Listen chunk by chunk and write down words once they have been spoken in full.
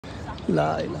ला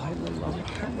इलाहा इल्लल्लाह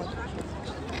Muhammad.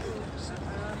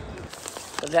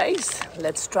 Guys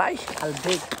let's try Al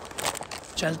break.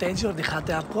 चलते हैं जी और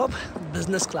दिखाते हैं आपको अब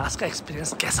बिजनेस क्लास का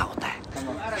एक्सपीरियंस कैसा होता है।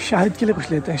 शाहिद के लिए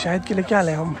कुछ लेते हैं। शाहिद के लिए क्या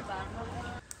लें हम?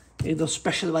 ये दो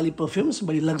स्पेशल वाली परफ्यूम्स,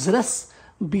 बड़ी लग्जरस,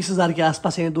 20,000 के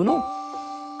आसपास हैं दोनों।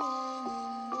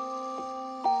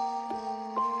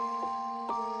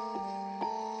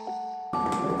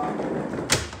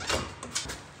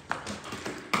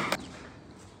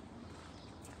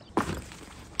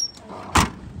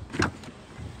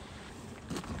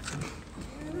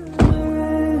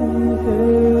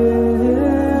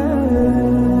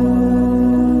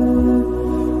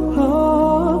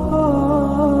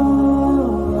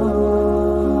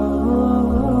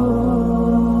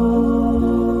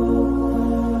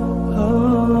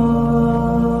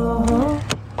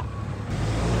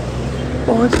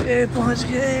 पहुंच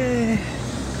गए।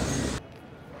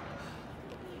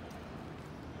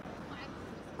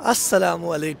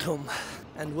 अस्सलामुअलैकुम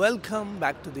and welcome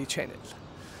back to the channel.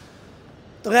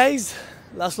 तो गाइज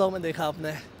लास्ट व्लॉग में देखा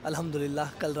आपने, अल्हम्दुलिल्लाह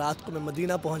कल रात को मैं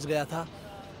मदीना पहुंच गया था,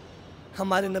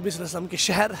 हमारे नबी सल्लल्लाहु अलैहि वसल्लम के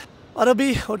शहर। और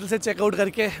अभी होटल से चेकआउट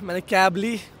करके मैंने कैब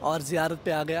ली और ज़ियारत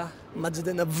पे आ गया, मस्जिद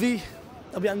नबवी।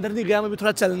 अभी अंदर नहीं गया, मैं भी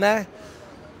थोड़ा चलना है,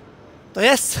 तो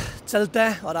यस चलते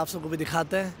हैं और आप सबको भी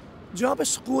दिखाते हैं। जो यहाँ पे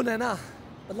सुकून है ना,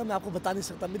 मतलब मैं आपको बता नहीं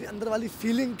सकता मेरी अंदर वाली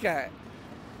फीलिंग क्या है।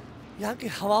 यहाँ की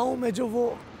हवाओं में जो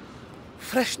वो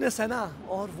फ्रेशनेस है ना,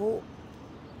 और वो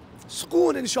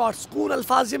सुकून, इन शॉर्ट सुकून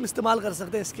अल्फाज हम इस्तेमाल कर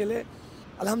सकते हैं इसके लिए।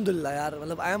 अल्हम्दुलिल्लाह यार,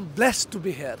 मतलब I am blessed to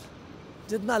be here.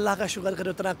 जितना अल्लाह का शुक्र करे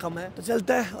उतना कम है। तो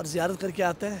चलते हैं और ज़ियारत करके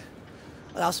आते हैं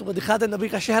और आप सबको दिखाते हैं नबी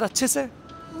का शहर अच्छे से।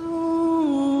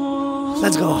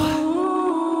 Let's go.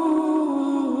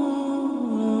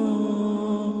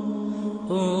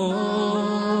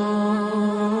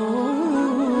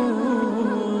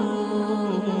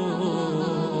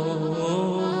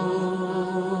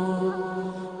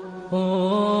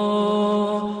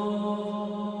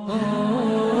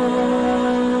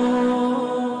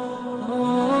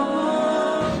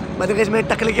 मैंने कहा मेरे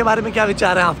टकले के बारे में क्या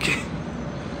विचार है आपके?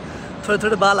 थोड़े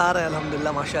थोड़े बाल आ रहे हैं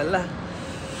अल्हम्दुलिल्लाह माशाल्लाह।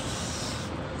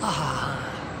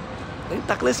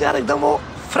 टकले से यार एकदम वो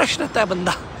फ्रेश रहता है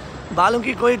बंदा, बालों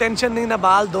की कोई टेंशन नहीं, ना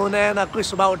बाल धोने हैं ना कोई,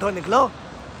 सुबह उठो निकलो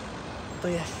तो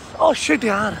ये। ओह शिट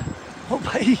यार, ओ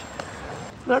भाई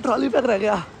मेरा ट्रॉली बैग रह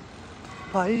गया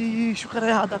भाई, शुक्र है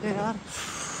याद आ गया यार,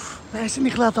 मैं ऐसे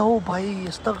निकला था। ओ भाई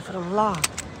अस्तगफिरुल्लाह।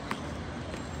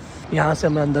 यहाँ से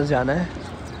हमें अंदर जाना है।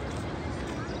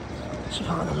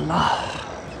 सुभान अल्लाह,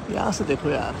 यहाँ से देखो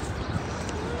यार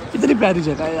कितनी प्यारी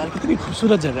जगह है यार, कितनी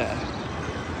खूबसूरत जगह है,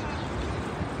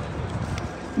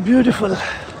 ब्यूटीफुल।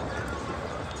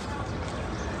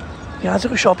 यहाँ से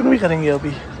कुछ शॉपिंग भी करेंगे,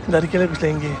 अभी घर के लिए कुछ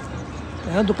लेंगे।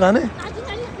 यहाँ दुकान है,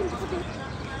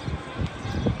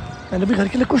 मैंने अभी घर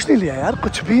के लिए कुछ नहीं लिया यार,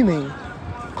 कुछ भी नहीं,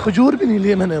 खजूर भी नहीं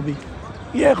लिए मैंने अभी।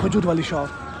 ये है खजूर वाली शॉप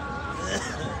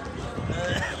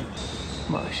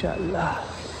माशाल्लाह।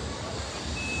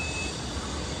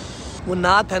 वो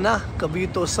नात है ना, कभी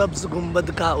तो सब्ज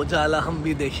गुंबद का उजाला हम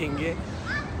भी देखेंगे,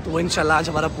 तो वो इंशाल्लाह आज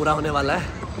हमारा पूरा होने वाला है,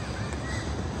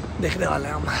 देखने वाले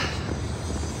हैं हम।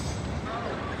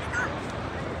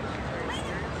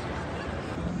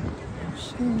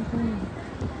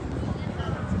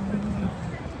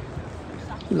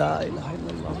 ला इलाहा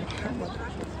इल्लल्लाह मुहम्मद।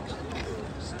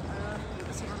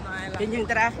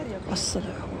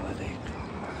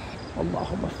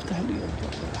 अल्लाहुम्मा इफ्तह ली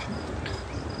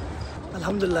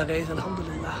अल्हम्दुलिल्लाह गाइस,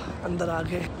 अल्हम्दुलिल्लाह अंदर आ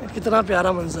गए। कितना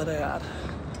प्यारा मंजर है यार,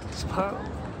 सुभान।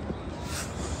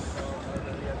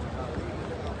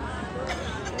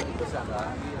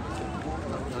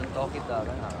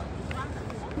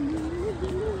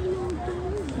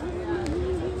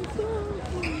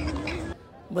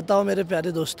 बताओ मेरे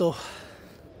प्यारे दोस्तों,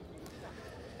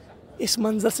 इस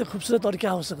मंजर से खूबसूरत और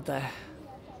क्या हो सकता है?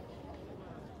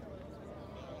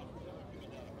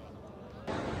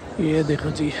 ये देखो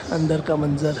जी अंदर का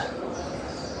मंजर,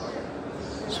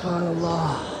 सुभान अल्लाह।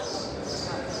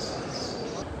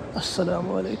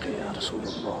 अस्सलामु अलैकुम या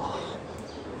रसूलल्लाह।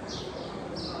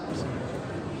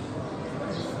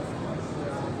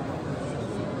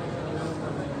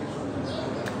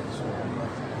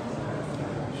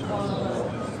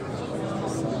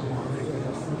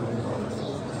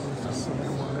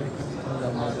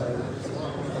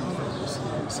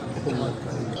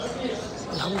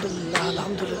 अल्हम्दुलिल्लाह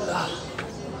अल्हम्दुलिल्लाह।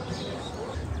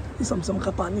 ज़मज़म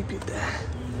का पानी पीते हैं।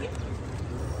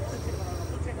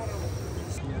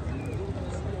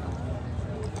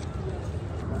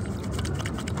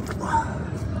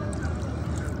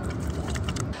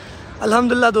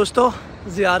 अल्हम्दुलिल्लाह दोस्तों,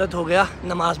 ज़ियारत हो गया,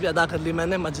 नमाज भी अदा कर ली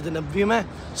मैंने मस्जिद नबवी में,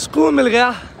 सुकून मिल गया।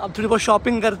 अब थोड़ी बहुत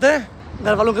शॉपिंग करते हैं,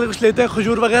 घर वालों के लिए कुछ लेते हैं,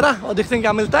 खजूर वगैरह, और देखते हैं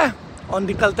क्या मिलता है, और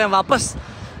निकलते हैं वापस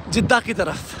जिद्दा की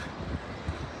तरफ।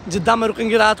 जिद्दा में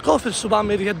रुकेंगे रात को, फिर सुबह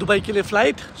मेरी है दुबई के लिए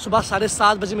फ़्लाइट। सुबह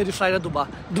 7:30 बजे मेरी फ़्लाइट है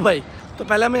दुबई। तो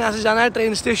पहले हमें यहाँ से जाना है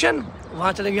ट्रेन स्टेशन,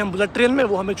 वहाँ चलेंगे हम बुलेट ट्रेन में,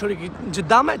 वो हमें छोड़ेगी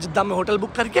जिद्दा में होटल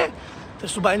बुक करके, फिर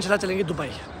सुबह इंशाल्लाह चलेंगे दुबई।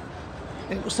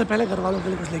 लेकिन उससे पहले घर वालों के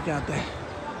लिए कुछ लेके आते हैं।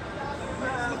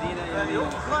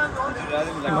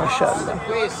 माशाअल्लाह।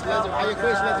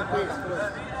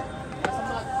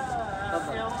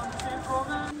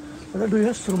 डू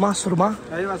यू सुरमा? सुरमा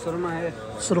है।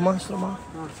 सुरमा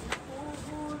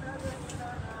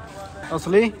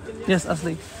असली? यस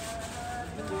असली।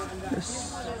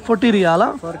 40 riyal.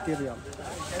 40 riyal.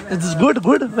 Is this good?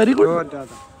 Good? Very good?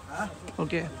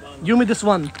 Okay. Give me this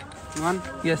one. One?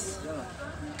 Yes.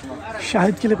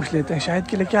 Shahid के लिए कुछ लेते हैं। शाहिद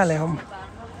के लिए क्या लें हम?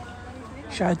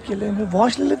 शाहिद के लिए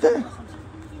वॉश ले लेते हैं।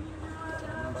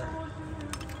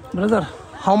 Brother,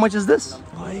 how much is this?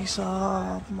 भाई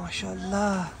साहब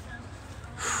माशाल्लाह।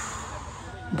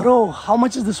 Bro, how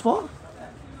much is this for?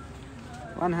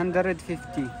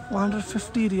 150.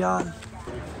 150 riyal.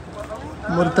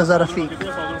 Murtaza रफ़ीक।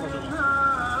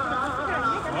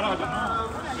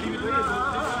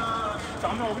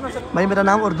 भाई मेरा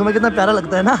नाम उर्दू में कितना प्यारा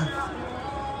लगता है ना,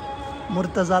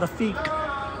 मुर्तज़ा रफ़ीक।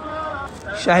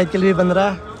 शाहिद के लिए बन रहा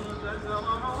है।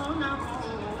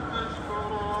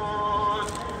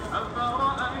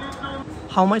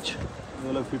 How much?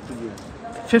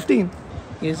 15।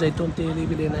 ये जैतून तेल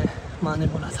भी लेना है, माँ ने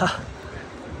बोला था।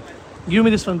 Give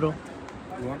me this one bro.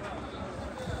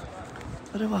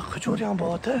 अरे वाह, खजूर यहाँ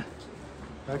बहुत है।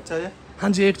 एक चाहिए? हाँ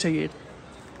जी, एक चाहिए।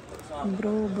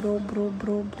 Bro bro bro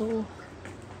bro bro.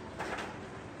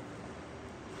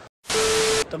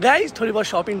 तो गाइस थोड़ी बहुत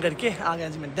शॉपिंग करके आ गया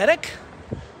जी मैं डायरेक्ट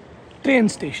ट्रेन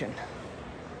स्टेशन,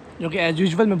 जो कि एज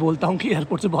यूजुअल मैं बोलता हूँ कि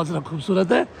एयरपोर्ट से बहुत ज़्यादा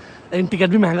खूबसूरत है, लेकिन टिकट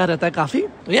भी महंगा रहता है काफ़ी।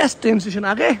 तो यस, ट्रेन स्टेशन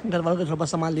आ गए, घर वालों का थोड़ा बहुत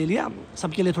सामान ले लिया,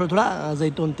 सबके लिए थोड़ा थोड़ा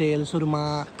जैतून तेल,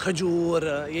 सुरमा, खजूर,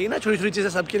 यही ना छोटी छोटी चीज़ें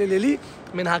सबके लिए ले ली।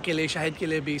 मिन्हा के लिए, शाहिद के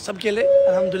लिए भी, सबके लिए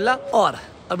अल्हम्दुलिल्लाह। और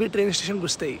अभी ट्रेन स्टेशन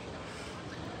घुसते ही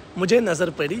मुझे नज़र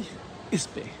पड़ी इस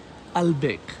पे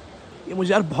अलबेक। ये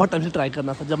मुझे यार बहुत टाइम से ट्राई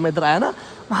करना था। जब मैं इधर आया ना,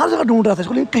 मैं हर जगह ढूंढ रहा था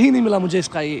इसको, लेकिन कहीं नहीं मिला मुझे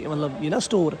इसका ये मतलब ये ना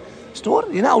स्टोर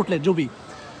ये ना आउटलेट जो भी।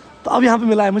 तो अब यहाँ पे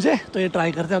मिला है मुझे, तो ये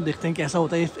ट्राई करते हैं, अब देखते हैं कैसा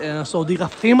होता है। ये सऊदी का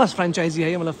फेमस फ्रेंचाइजी है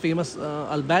ये, मतलब फेमस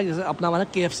अलबैक, जैसे अपना हमारा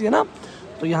KFC है ना,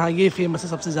 तो यहाँ ये फेमस है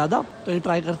सबसे ज़्यादा। तो ये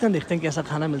ट्राई करते हैं, देखते हैं कैसा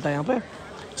खाना मिलता है यहाँ पे।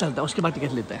 चलता है, उसके बाद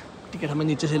टिकट लेते हैं। टिकट हमें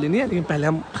नीचे से लेनी है, लेकिन पहले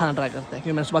हम खाना ट्राई करते हैं,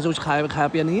 क्योंकि मैंने सुबह से कुछ खाया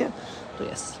पिया नहीं है। तो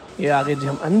यस, ये आ गए जी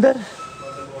हम अंदर,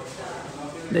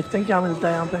 देखते हैं क्या मिलता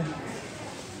है यहाँ पे।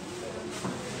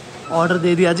 ऑर्डर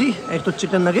दे दिया जी, एक तो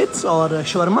चिकन नगेट्स और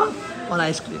शवर्मा और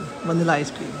आइसक्रीम, वनीला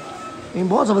आइसक्रीम। लेकिन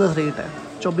बहुत ज़बरदस्त रेट है,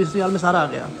 24 रियाल में सारा आ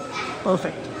गया,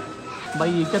 परफेक्ट।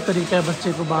 भाई ये क्या तरीका है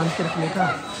बच्चे को बांध के रखने का।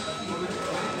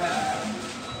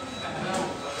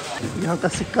 यहाँ का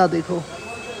सिक्का देखो,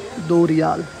 2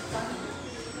 रियाल।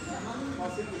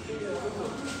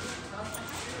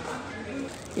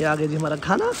 ये आ गया जी हमारा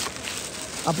खाना।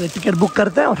 अपने टिकट बुक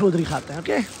करते हैं और फिर उधर ही खाते हैं।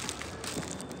 Okay,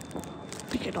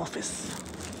 ticket office.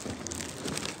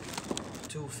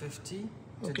 250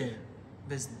 Okay. today.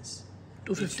 Business.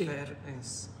 250.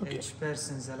 Okay. Each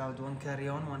person is allowed one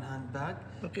carry-on, one handbag.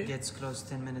 Okay. Gets closed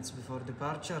 10 minutes before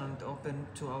departure and open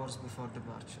 2 hours before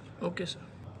departure. Okay sir,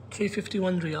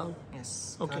 351 riyal. Yes.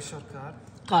 Okay. Cash or card?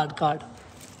 Card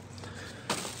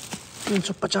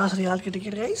 350 riyal की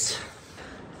ticket guys.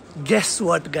 Guess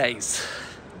what guys,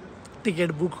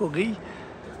 ticket book हो गई,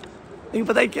 लेकिन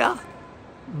पता है क्या,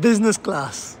 business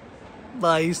class.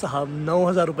 भाई साहब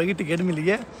 9,000 रुपये की टिकट मिली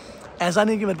है। ऐसा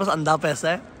नहीं कि मेरे पास अंधा पैसा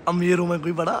है, अमीर हूँ मैं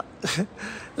कोई बड़ा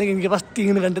लेकिन इनके पास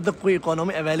 3 घंटे तक कोई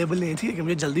इकोनॉमी अवेलेबल नहीं थी, क्योंकि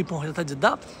मुझे जल्दी पहुँचना था जिद्दा।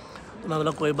 तो मैं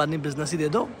बोला कोई बात नहीं, बिज़नेस ही दे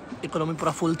दो। इकोनॉमी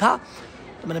पूरा फुल था,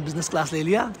 तो मैंने बिज़नेस क्लास ले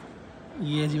लिया।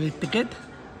 ये जी मेरी टिकट।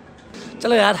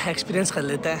 चलो यार, एक्सपीरियंस कर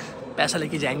लेते हैं, पैसा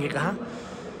लेके जाएंगे कहाँ।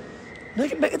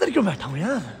 लेकिन मैं इधर क्यों बैठा हूँ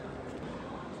यार,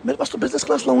 मेरे पास तो बिज़नेस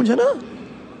क्लास लाउंज है ना,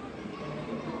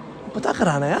 पता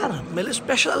कराना यार। मेरे लिए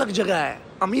स्पेशल अलग जगह है,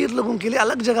 अमीर लोगों के लिए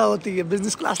अलग जगह होती है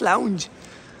बिज़नेस क्लास लाउंज।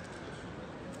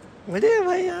 मुझे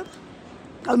भाई यार,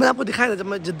 कल मैंने आपको दिखाया था जब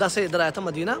मैं जिद्दा से इधर आया था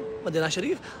मदीना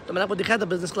शरीफ, तो मैंने आपको दिखाया था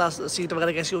बिज़नेस क्लास सीट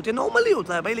वगैरह कैसी होती है। नॉर्मली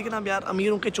होता है भाई, लेकिन अब यार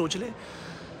अमीरों के चोचले।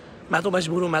 मैं तो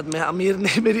मजबूर हूँ, मैं अमीर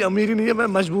नहीं, मेरी अमीरी नहीं है, मैं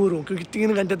मजबूर हूँ, क्योंकि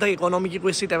 3 घंटे तक इकोनॉमी की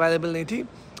कोई सीट अवेलेबल नहीं थी।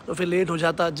 तो फिर लेट हो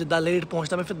जाता, जिद्दा लेट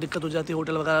पहुँचता मैं, फिर दिक्कत हो जाती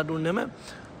होटल वगैरह ढूंढने में।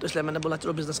 तो इसलिए मैंने बोला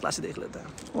चलो बिज़नेस क्लास ही देख लेते हैं।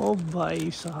 ओ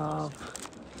भाई साहब,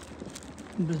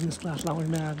 बिज़नेस क्लास लाउंज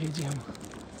में आ गई जी हम।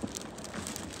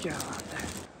 क्या बात है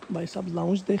भाई साहब,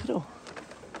 लाउंज देख रहे हो,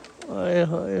 ओए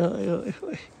होए होए होए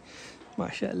होए,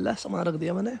 माशाल्लाह सामान रख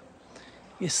दिया मैंने।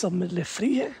 ये सब मेरे लिए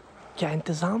फ्री है। क्या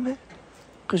इंतज़ाम है,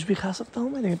 कुछ भी खा सकता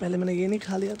हूँ मैं। नहीं, पहले मैंने ये नहीं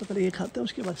खा लिया, तो पहले ये खाते हैं,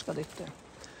 उसके बाद इसका देखते हैं।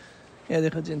 ये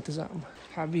देखो जी इंतज़ाम,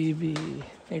 हबीबी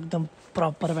एकदम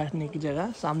प्रॉपर बैठने की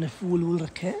जगह, सामने फूल वूल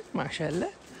रखे हैं माशाल्लाह।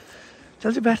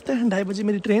 चल जी बैठते हैं, 2:30 बजे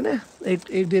मेरी ट्रेन है,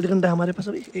 एक डेढ़ घंटा हमारे पास,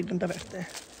 अभी 1 घंटा बैठते हैं।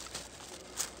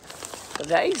 तो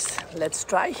guys let's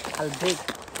try, I will break.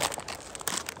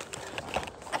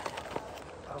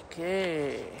 Okay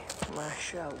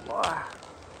माशाल्लाह,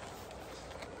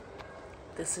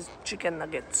 this is chicken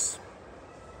nuggets,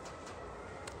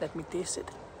 let me test it.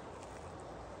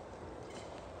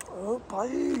 ओ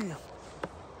भाई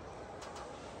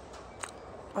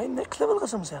भाई नेक्स्ट लेवल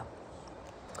कसम से,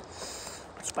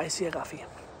 स्पाइसी है काफ़ी।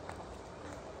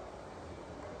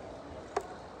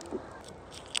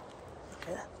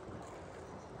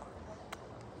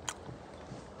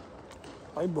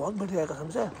 भाई बहुत बढ़िया है कसम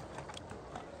से।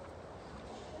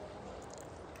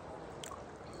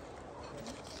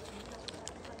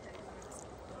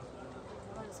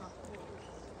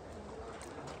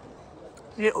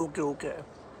 ये ओके ओके है,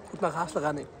 उतना खास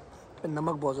लगा नहीं,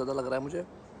 नमक बहुत ज़्यादा लग रहा है मुझे।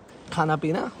 खाना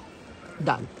पीना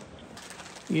डन।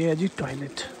 ये है जी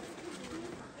टॉयलेट,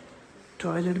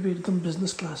 टॉयलेट भी एकदम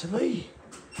बिजनेस क्लास है भाई।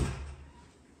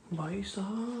 भाई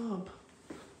साहब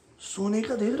सोने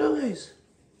का देख रहे हो गाइस,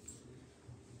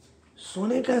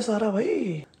 सोने का है सारा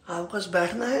भाई। आपको बस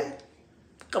बैठना है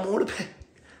कमोड पे,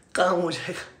 काम हो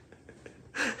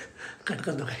जाएगा। कट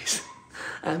कर दो guys,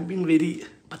 I am being very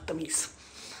बदतमीज।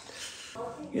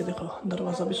 ये देखो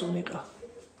दरवाज़ा भी सोने का।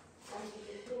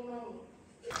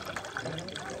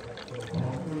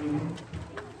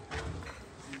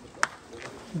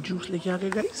 जूस लेके आ गए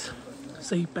गाइस,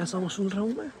 सही पैसा वसूल रहा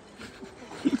हूँ मैं।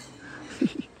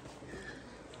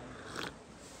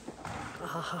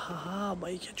 हाँ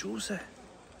भाई क्या जूस है।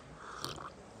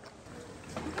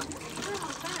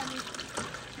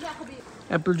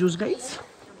 Apple juice guys,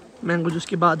 mango juice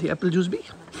के बाद ही एप्पल जूस भी।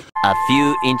 A few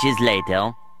inches later.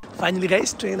 Finally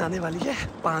guys train आने वाली है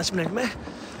 5 मिनट में।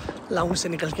 लाउंज से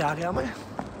निकल के आ गया मैं।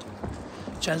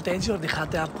 चलते हैं जी और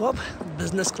दिखाते हैं आपको अब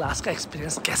बिजनेस क्लास का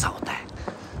एक्सपीरियंस कैसा होता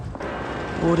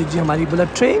है। और जी हमारी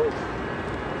bullet train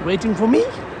waiting for me,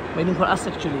 waiting for us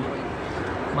actually.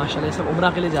 माशाल्लाह सब उम्रा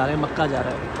के लिए जा रहे हैं, मक्का जा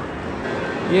रहे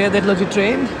हैं। ये देख लो जी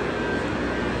train,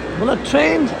 bullet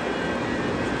train,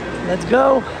 let's go.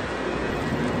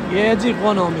 ये है जी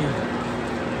इकोनॉमी।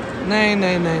 नहीं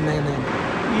नहीं नहीं नहीं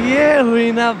नहीं, ये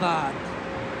हुई ना बात,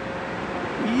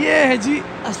 ये है जी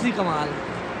असली कमाल,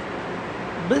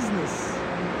 बिजनेस।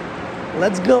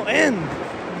 लेट्स गो इन।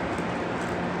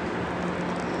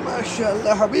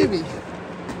 माशाल्लाह हबीबी।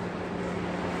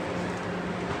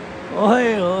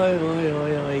 ओए ओए ओए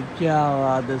ओए ओए, क्या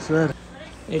बात है सर,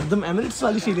 एकदम एमिरेट्स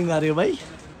वाली फीलिंग आ रही है भाई।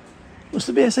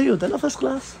 उससे भी ऐसा ही होता है ना फर्स्ट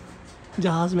क्लास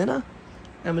जहाज़ में ना,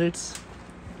 एमिरेट्स।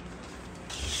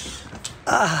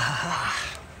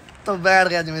 तो बैठ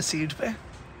गया जी मैं सीट पे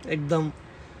एकदम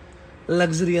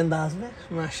लग्जरी अंदाज में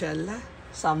माशाल्लाह।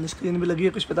 सामने स्क्रीन भी लगी है,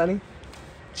 कुछ पता नहीं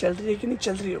चल रही है कि नहीं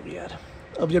चल रही होगी यार।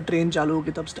 अब जब ट्रेन चालू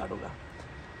होगी तब स्टार्ट होगा।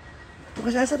 तो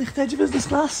कुछ ऐसा दिखता है जी बिजनेस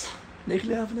क्लास, देख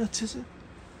लिया आपने अच्छे से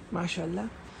माशाल्लाह,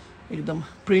 एकदम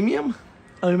प्रीमियम।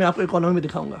 अभी मैं आपको इकोनॉमी में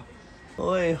दिखाऊंगा।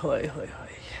 ओए होए होए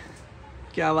होए,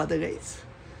 क्या बात है गाइस,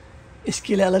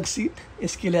 इसके लिए अलग सीट,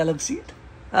 इसके लिए अलग सीट।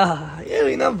 हाँ ये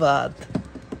हुई ना बात,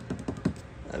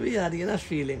 अभी आ रही है ना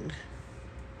फीलिंग।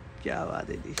 क्या बात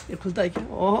है जी, ये खुलता है क्या?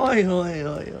 ओए होए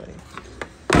होए होए,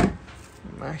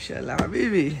 माशाल्लाह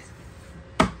हबीबी,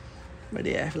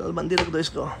 बढ़िया है। फिलहाल बंदी रख दो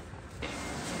इसको।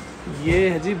 ये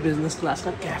है जी बिजनेस क्लास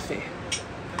का कैफे,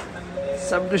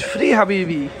 सब कुछ फ्री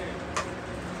हबीबी।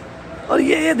 और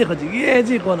ये देखो जी, ये है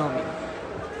जी इकोनॉमी।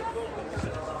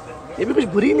 ये भी कुछ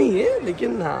बुरी नहीं है,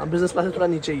 लेकिन हाँ बिजनेस क्लास से थोड़ा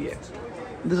नीचे ही है।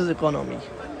 This is economy,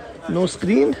 no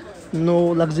screen,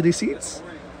 no luxury seats,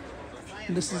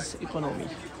 this is economy.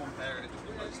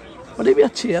 और ये भी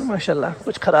अच्छी है माशाल्लाह,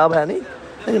 कुछ ख़राब है नहीं,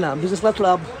 लेकिन हाँ बिजनेस क्लास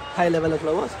थोड़ा हाई लेवल है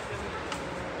थोड़ा बहुत,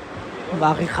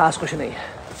 बाकी ख़ास कुछ नहीं है।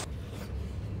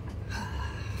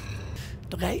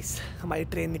 तो गाइस हमारी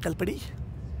ट्रेन निकल पड़ी,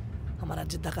 हमारा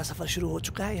जिद्दा का सफ़र शुरू हो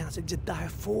चुका है। यहाँ से जिद्दा है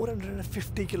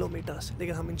 450 किलोमीटर्स,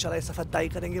 लेकिन हम इंशाल्लाह ये सफ़र तय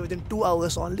करेंगे विदिन 2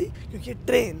 आवर्स ओनली, क्योंकि ये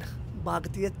ट्रेन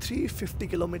भागती है 350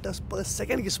 किलोमीटर्स पर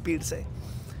सेकेंड की स्पीड से,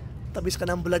 तब इसका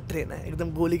नाम बुलेट ट्रेन है,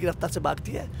 एकदम गोली की रफ्तार से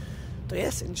भागती है। तो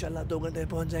यस इंशाल्लाह 2 घंटे में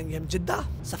पहुँच जाएंगे हम जिद्दा।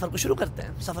 सफ़र को शुरू करते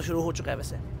हैं, सफ़र शुरू हो चुका है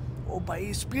वैसे। ओ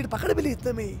भाई स्पीड पकड़ भी ली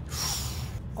इतने में ही,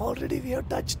 already we have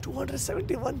touch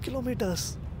 271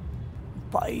 kilometres.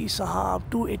 भाई साहब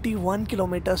 281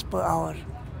 kilometres per hour.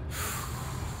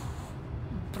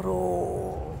 Bro,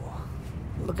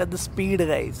 look at the speed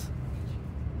guys,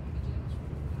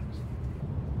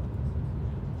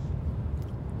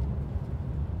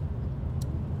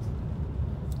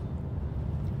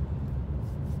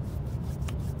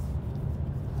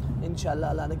 इंशाल्लाह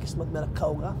अल्लाह ने किस्मत में रखा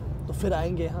होगा तो फिर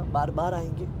आएंगे यहाँ, बार बार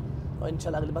आएंगे और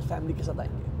इंशाल्लाह अगली बार फैमिली के साथ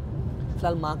आएंगे।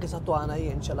 फ़िलहाल माँ के साथ तो आना ही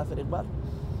है इंशाल्लाह फिर एक बार,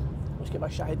 उसके बाद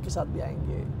शाहिद के साथ भी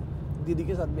आएंगे, दीदी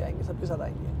के साथ भी आएंगे, सबके साथ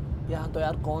आएंगे। यहाँ तो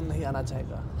यार कौन नहीं आना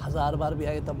चाहेगा, 1000 बार भी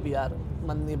आए तब भी यार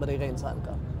मन नहीं भरेगा इंसान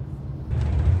का।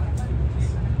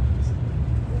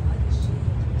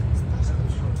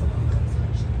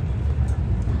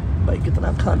 भाई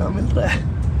कितना खाना मिल रहा है,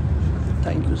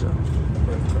 थैंक यू सर।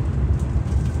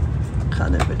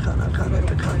 खाने पे खाना, खाने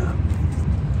पे खाना।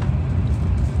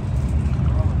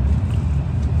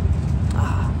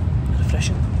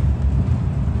 रिफ्रेशिंग।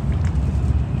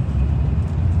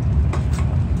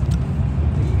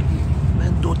 मैं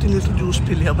 2-3 लीटर जूस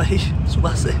पी लिया भाई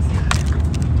सुबह से।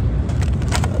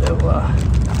 अरे वाह,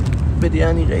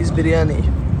 बिरयानी गाइस, बिरयानी।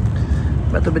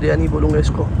 मैं तो बिरयानी बोलूँगा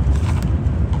इसको।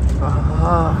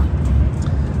 हाँ,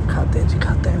 खाते हैं जी,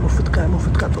 खाते हैं। मुफ्त का है,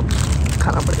 मुफ्त का तो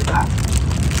खाना पड़ेगा।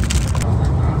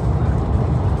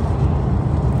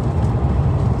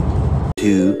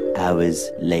 Two hours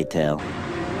later.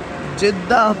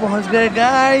 जिद्दा पहुंच गए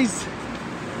guys.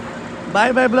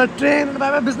 Bye by blood train,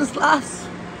 bye by business class.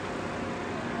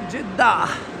 जिद्दा।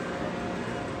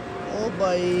 ओ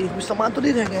भाई, कुछ सामान तो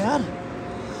नहीं रह गया यार?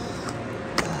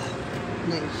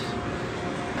 नहीं,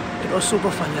 इट वाज सुपर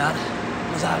फन यार,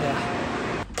 मज़ा आ गया।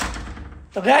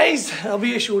 तो गाइज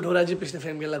अभी ये शूट हो रहा है जी पिछले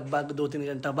फ्रेम के लगभग 2-3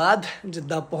 घंटा बाद।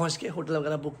 जिद्दा पहुंच के होटल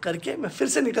वगैरह बुक करके मैं फिर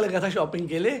से निकल गया था शॉपिंग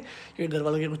के लिए, क्योंकि घर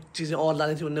वालों की कुछ चीज़ें और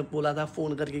लानी थी। उन्होंने बोला था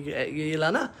फ़ोन करके कि ये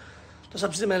लाना, तो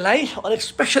सबसे चीज़ें मैंने लाई और एक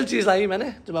स्पेशल चीज़ लाई मैंने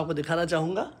जो मैं आपको दिखाना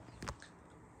चाहूँगा।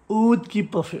 ऊद की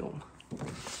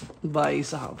परफ्यूम। भाई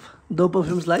साहब 2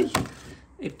 परफ्यूम्स लाई,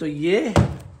 एक तो ये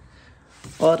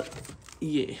और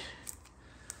ये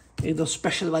 2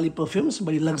 स्पेशल वाली परफ्यूम्स,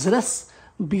 बड़ी लग्जरस,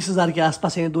 20,000 के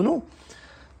आसपास हैं ये दोनों।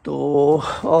 तो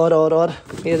और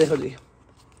ये देखो जी,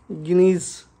 गिनीज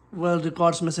वर्ल्ड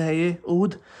रिकॉर्ड्स में से है ये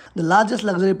ऊद, the largest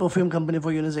luxury perfume company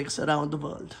for unisex around the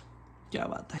world. क्या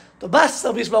बात है। तो बस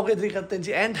अभी इस ब्लॉग को इतनी करते हैं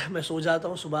जी एंड। मैं सो जाता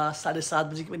हूँ, सुबह 7:30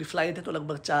 बजे की मेरी फ़्लाइट है, तो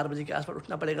लगभग 4 बजे के आसपास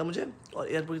उठना पड़ेगा मुझे और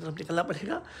एयरपोर्ट की तरफ निकलना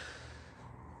पड़ेगा।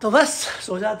 तो बस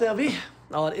सो जाते हैं अभी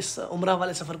और इस उम्रा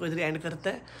वाले सफ़र को इधर एंड करते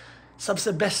हैं।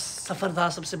 सबसे बेस्ट सफ़र था,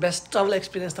 सबसे बेस्ट ट्रैवल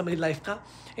एक्सपीरियंस था मेरी लाइफ का।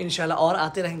 इंशाल्लाह और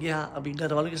आते रहेंगे यहाँ, अभी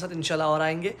घर वालों के साथ इंशाल्लाह और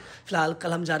आएंगे। फ़िलहाल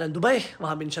कल हम जा रहे हैं दुबई,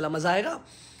 वहाँ भी इंशाल्लाह मज़ा आएगा।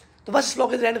 तो बस इस व्लॉग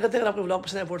को एंड करते हैं। अगर आपको व्लॉग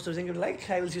पसंद है for Soching like,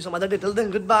 I will see some other day, till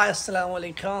then good bye, अस्सलाम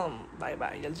वालेकुम, बाय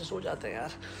बाय। जल्दी से सो जाते हैं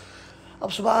यार, अब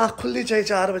सुबह आँख खुलनी चाहिए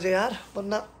 4 बजे यार,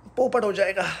 वरना पोपट हो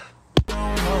जाएगा।